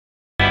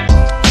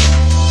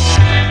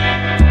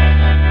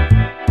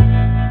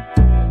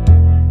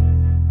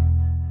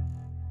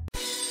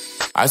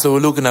So we're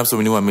looking up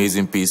some new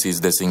amazing pieces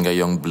the singer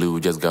Young Bleu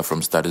just got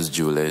from Status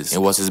Jewelers. It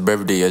was his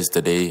birthday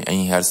yesterday and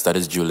he had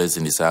Status Jewelers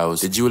in his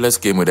house. The jewelers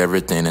came with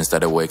everything and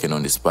started working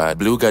on the spot.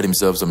 Bleu got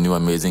himself some new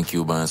amazing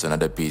Cubans and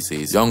other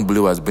pieces. Young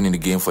Bleu has been in the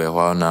game for a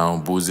while now.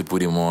 Boozy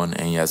put him on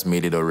and he has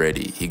made it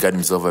already. He got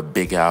himself a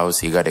big house,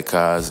 he got the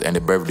cars, and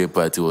the birthday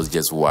party was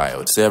just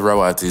wild.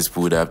 Several artists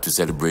pulled up to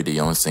celebrate the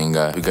young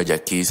singer. We got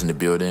Jackie's in the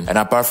building. And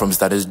apart from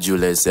Status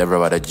Jewelers,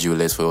 several other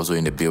jewelers were also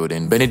in the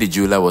building. Benny the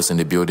jeweler was in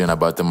the building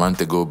about a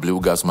month ago. Bleu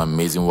got some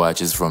amazing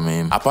watches from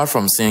him. Apart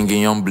from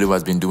singing, Young Bleu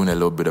has been doing a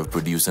little bit of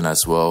producing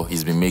as well.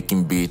 He's been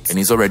making beats and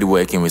he's already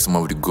working with some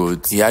of the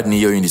goods. He had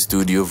Neo in the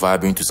studio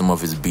vibing to some of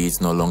his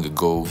beats not long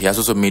ago. He has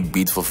also made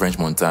beats for French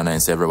Montana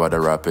and several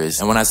other rappers.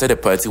 And when I said the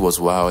party was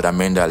wild, I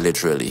meant that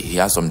literally. He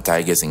has some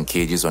tigers in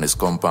cages on his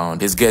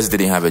compound. His guests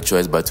didn't have a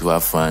choice but to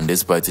have fun.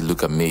 This party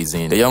looked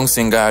amazing. The young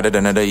singer added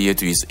another year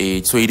to his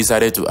age, so he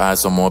decided to add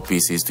some more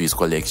pieces to his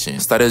collection.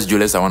 Status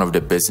Jewelers are one of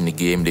the best in the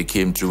game. They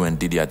came through and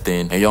did their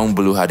thing. And Young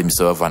Bleu had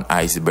himself an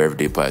icy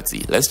birthday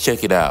party. Let's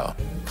check it out.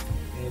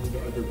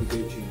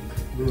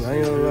 Dude, I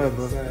ain't gonna lie,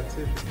 bro.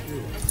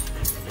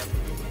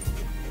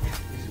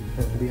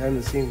 Behind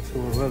the scenes, so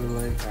my brother,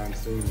 like,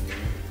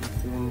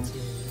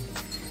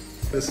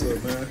 What's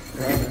up, man?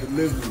 Private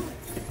delivery.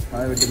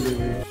 private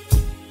delivery.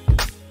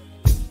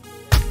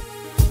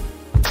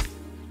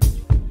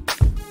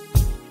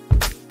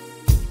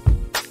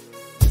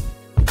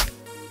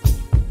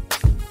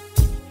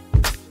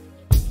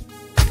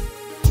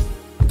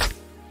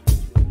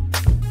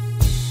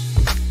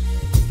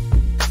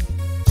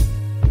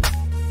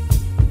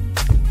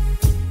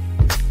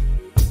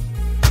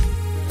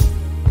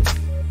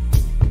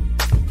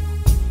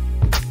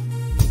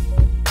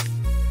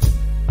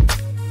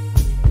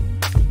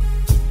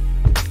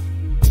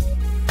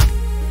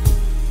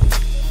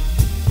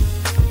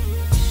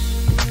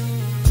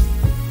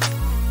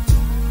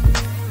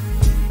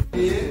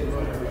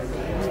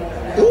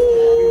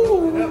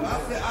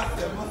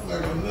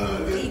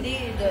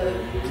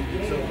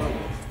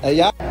 Hey,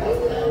 y'all.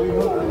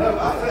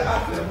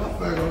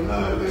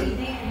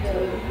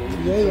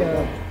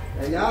 Yeah.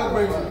 Hey, y'all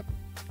bring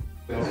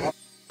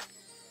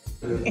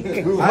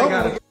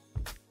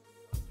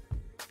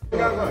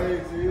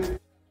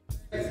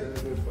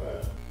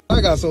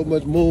I got so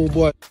much moon,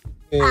 boy.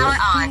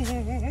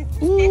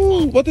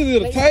 Ooh, what is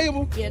it, a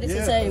table? Yeah, this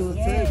is a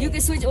table. You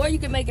can switch, or you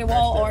can make it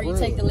wall, or you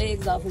take the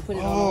legs off and put it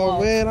on the wall.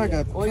 Oh, man, I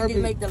got Or you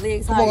can make the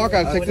legs Come higher. on, I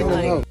gotta take this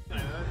out.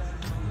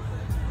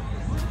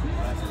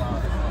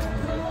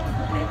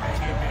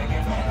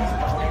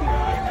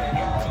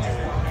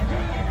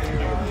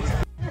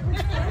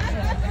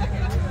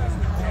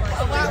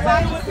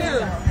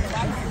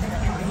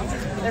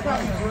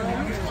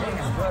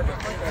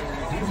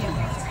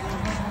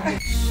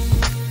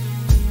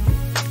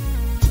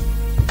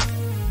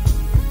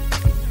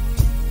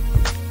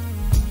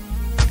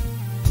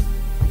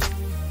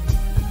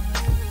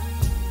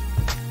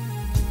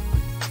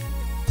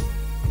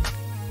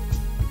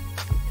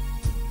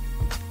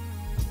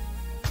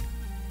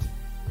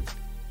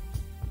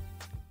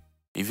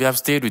 If you have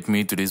stayed with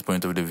me to this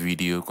point of the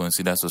video,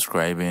 consider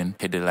subscribing,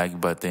 hit the like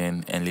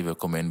button and leave a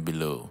comment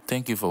below.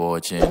 Thank you for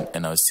watching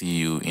and I'll see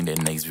you in the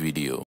next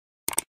video.